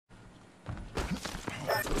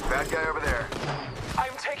Bad guy over there. I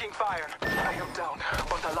am taking fire. I am down,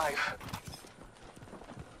 but alive.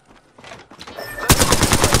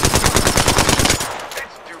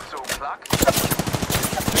 Let's do so, clock.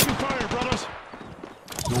 Taking fire, brothers.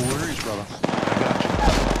 No worries, brother. I got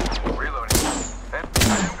you. Reloading. And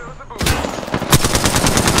there goes the boost.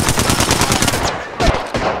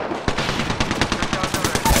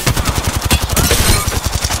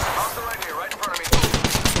 Also right here, right in front of me.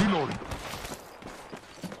 Reloading.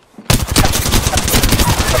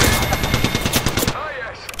 Oh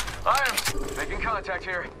yes, I am making contact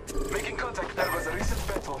here. Making contact. There was a recent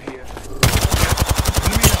battle here.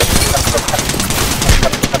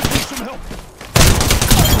 Need some help.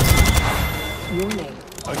 Warning.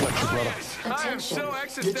 I got you, brother. I am Attention. so The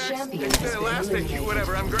extra champion has been elastic, eliminated.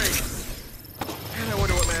 whatever, I'm great. Man, I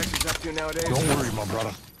wonder what my action's up to nowadays. Don't worry, my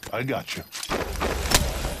brother. I got you.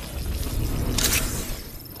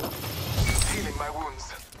 Healing my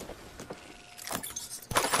wounds.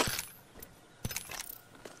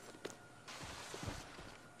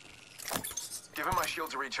 Give him my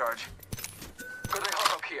shield to recharge. Could I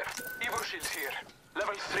hop up here? Evo shields here.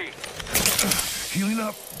 Level 3. Healing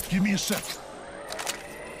up. Give me a sec.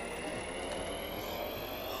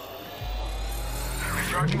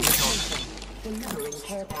 Recharging shield. Delivering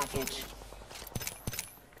care package.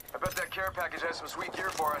 I bet that care package has some sweet gear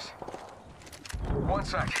for us. One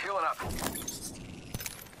sec, healing up.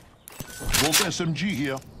 Volt SMG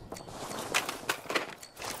here.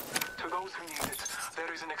 To those who need it,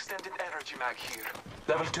 there is an extended energy mag here.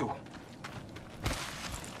 Level 2.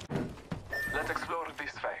 Let's explore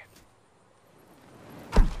this way.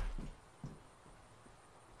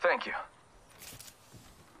 Thank you.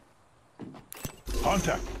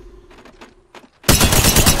 Contact.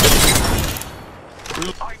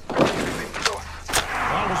 I believe in truth.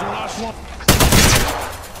 That was the last one.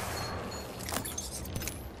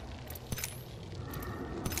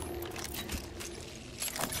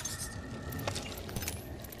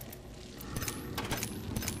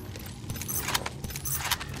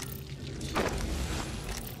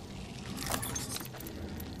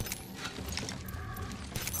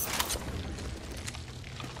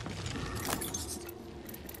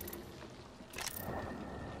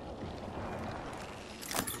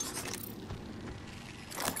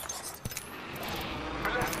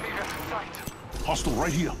 Bless me with sight. Hostile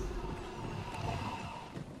right here.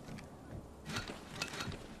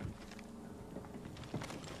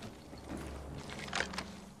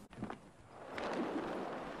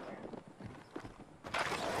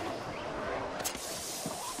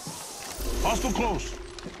 Hostile close.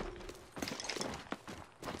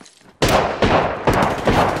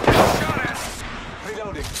 Shot at!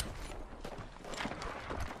 Reloading.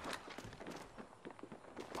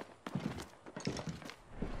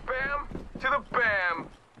 Bam! To the bam!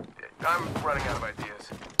 I'm running out of ideas.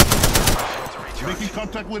 My shield to recharge. Making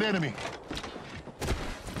contact with enemy.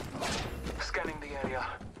 Scanning the area.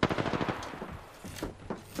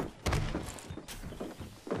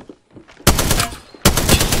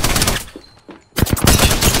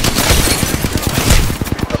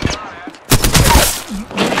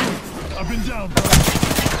 I've been down. Do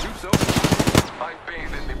so. I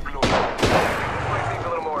bathe in the blue. Might need a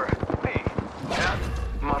little more. Hey, yeah?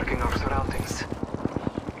 Marking our surroundings.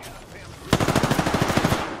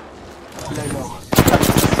 Lay low.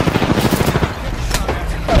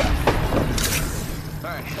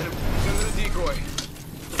 Alright, head to the decoy.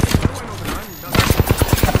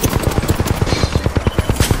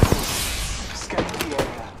 Scanning the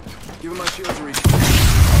area. Give him my shield to reach.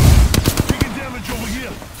 Taking damage over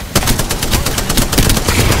here.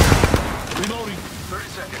 Reloading. 30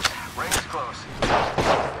 seconds. Range is close.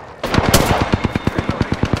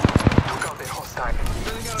 Reloading. Took out a hostile.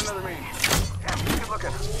 Sending out another me. Yeah, keep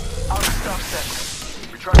looking. Out of stop set.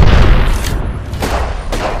 Recharging.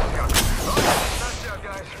 Oh, nice job,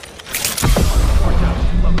 guys. More time.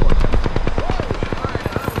 Love more time. Alright,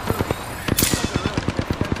 now that was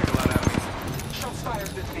took a lot out of me. Shots fired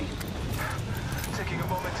at me. Taking a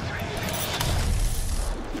moment to heal.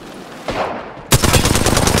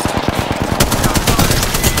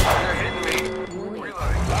 They're hitting me.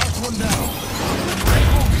 Reloading. Last one down.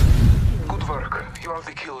 Good work. You are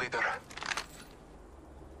the kill leader.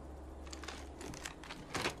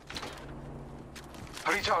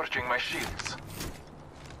 Recharging my shields.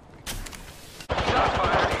 Shot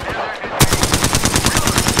fired. And they're hitting me.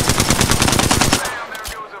 Bam, there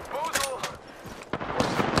goes a boozle.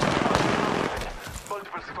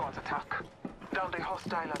 Multiple squads attack. Down the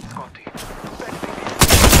hostile and Scotty.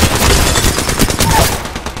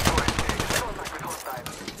 Contact with hostile.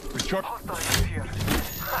 Recharge. Hostile is here.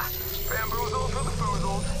 Ha! Bamboozled for the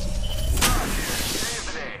foozled.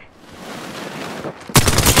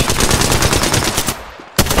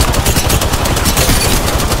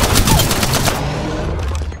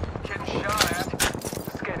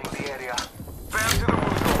 area. Bam to the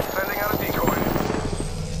woozle. Sending out a decoy.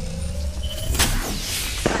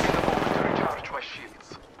 Taking a moment to recharge my shields.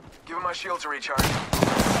 Give him my shields a recharge.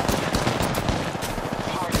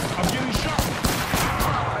 I'm getting shot.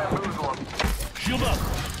 Bamboozle him. Shield up.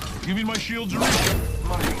 Giving my shields a reach.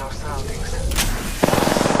 Marking our surroundings.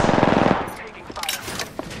 Taking fire.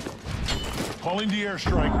 Calling the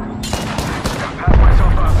airstrike. Gotta pass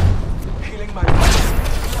myself up. Healing my wounds.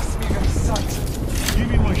 Bless me very sight.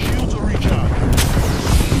 Giving my shields a recharge.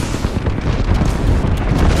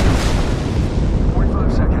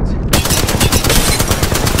 45 seconds.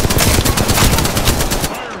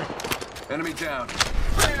 Firing. Enemy down.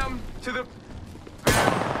 Bam to the...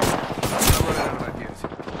 Bam. I'm running out of ideas.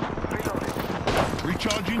 Reloading.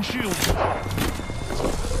 Recharging shields.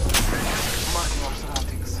 Marking our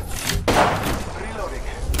surroundings. Reloading.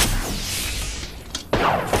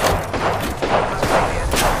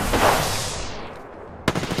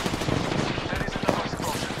 There is another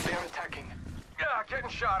explosion. They are attacking. Yeah, getting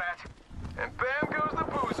shot at. And bam goes the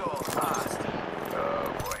boozle.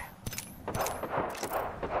 Oh boy.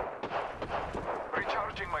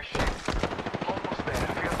 Recharging my shield. Almost there.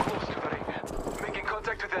 We are close to the ring. Making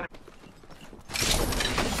contact with enemy.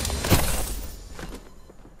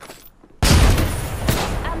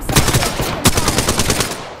 I'm sorry.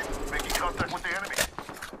 Making contact with the enemy.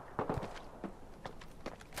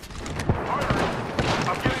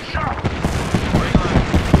 I'm getting shot.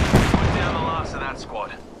 Put down the last of that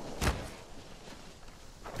squad.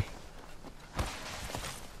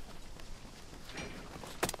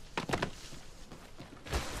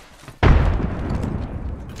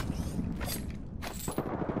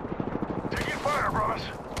 Taking fire, brothers.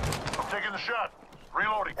 I'm taking the shot.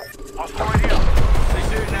 Reloading. Hostile right here. They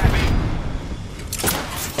shooting at me.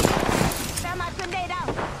 Thermite grenade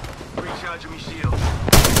out. Recharging me shields.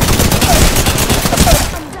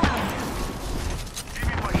 I'm down. Give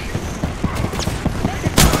me my shield.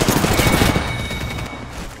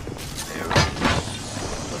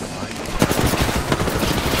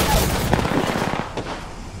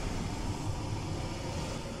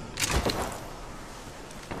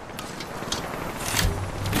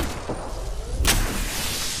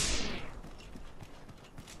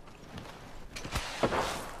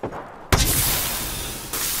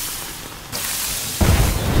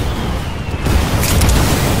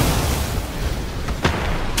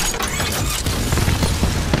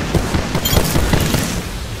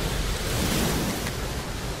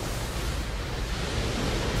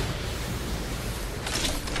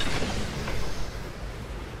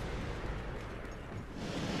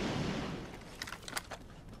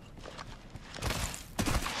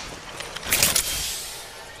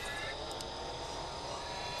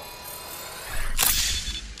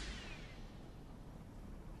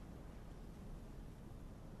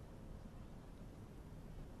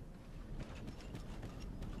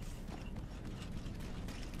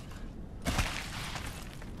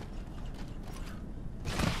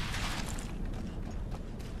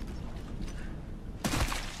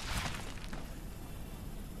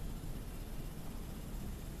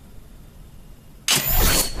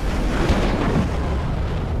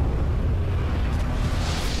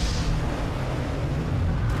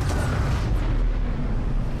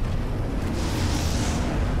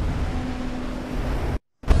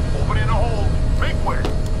 Opening a hole. Make way.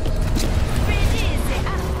 Breathe easy.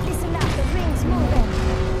 Listen up. The ring's moving.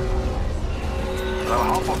 I'll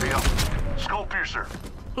hop up here. Skull piercer.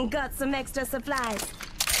 Got some extra supplies.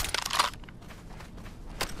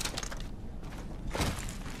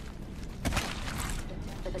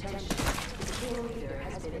 Attention. The kill leader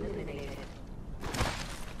has been eliminated.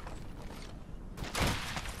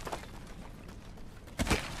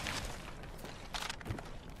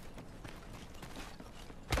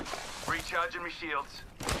 Recharging me shields.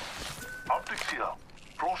 Optics here.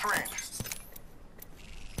 Close range.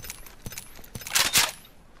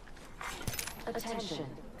 Attention.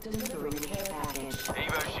 Delivering care package.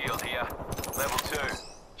 Evo shield here. Level 2.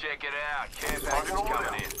 Check it out. Care package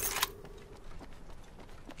coming in.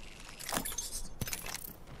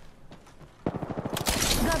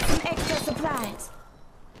 Got some extra supplies.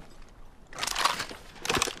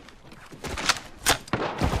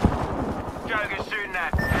 Joker's shooting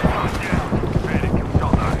at. Shot down. Ready to kill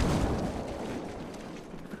shot though.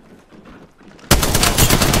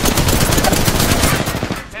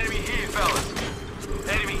 Enemy here, fellas.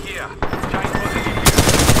 Enemy here. Change position here.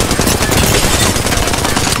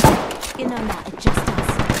 You know now, it's just us.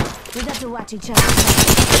 We got to watch each other.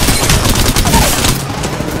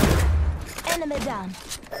 Enemy down.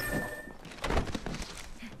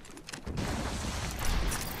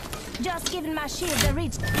 Just giving my shield a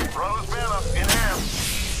reach. Run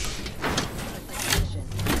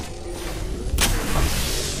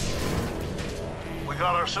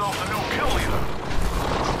got ourselves a new kill leader.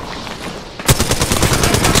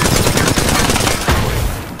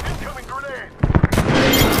 Incoming grenade!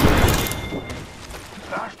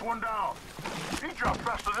 Last one down. He dropped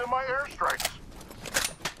faster than my airstrikes.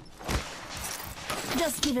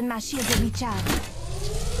 Just giving my shield a recharge.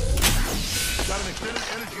 Got an extended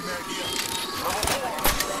energy mag here.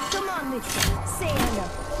 Come on, Victor. Say hello.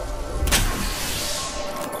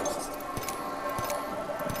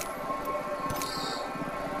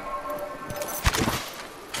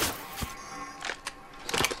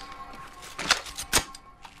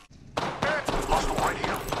 Hostile right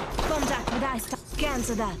here. Contact with ice.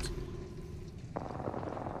 Cancel that.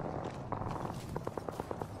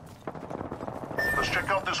 Let's check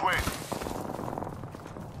out this way.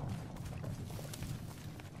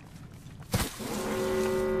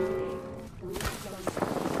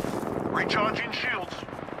 Recharging shields.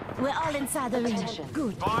 We're all inside the ring.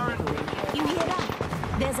 Good. Firing. You hear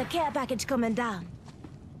that? There's a care package coming down.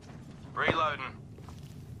 Reloading.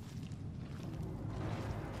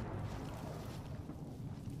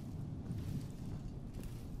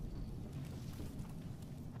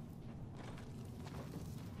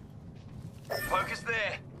 Focus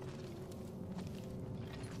there.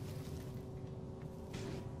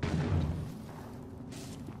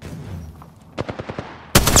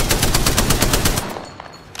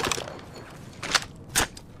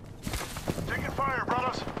 Taking fire,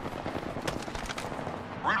 brothers.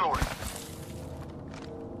 Reloading.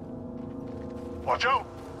 Watch out.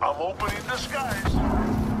 I'm opening the skies.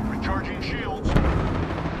 Recharging shields.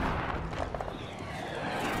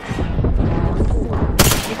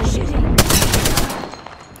 Shooting.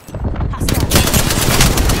 Hostile.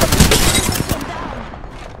 Get down.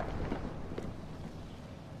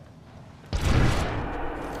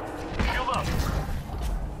 Shield up.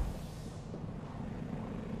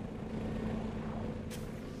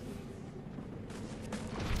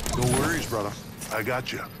 No worries, brother. I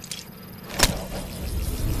got you.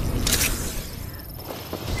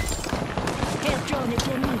 Health drone if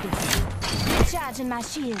you need it. Recharging my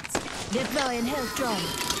shields. Deploying health drone.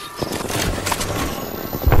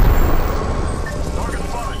 Target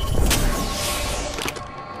spotted.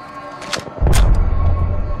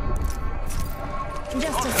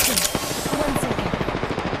 Just a sec. 1 second.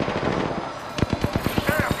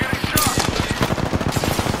 Hey, I'm getting shot.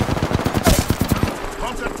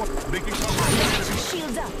 Contact point. Making cover.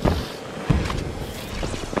 Shields up.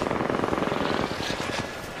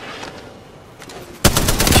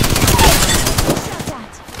 Shot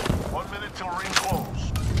at. 1 minute till ring close.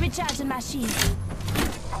 Recharging my shield.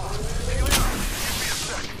 Helios, give me a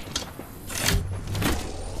sec.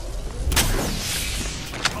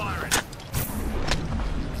 Firing.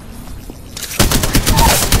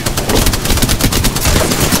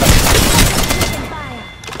 Taking fire.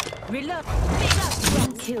 Reload. Pick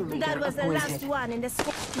up. That was the last one in the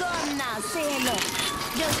squad. Go on now. Say hello.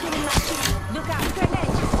 Just giving my shield. Look out.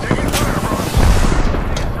 Grenade. Taking fire, brothers.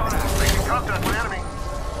 Making contact with enemy.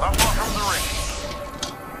 Not far from the ring.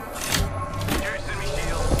 Juicing me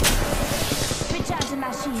shield. Recharging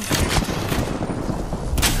my shield.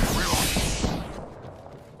 Reload.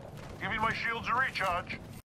 Giving my shields a recharge.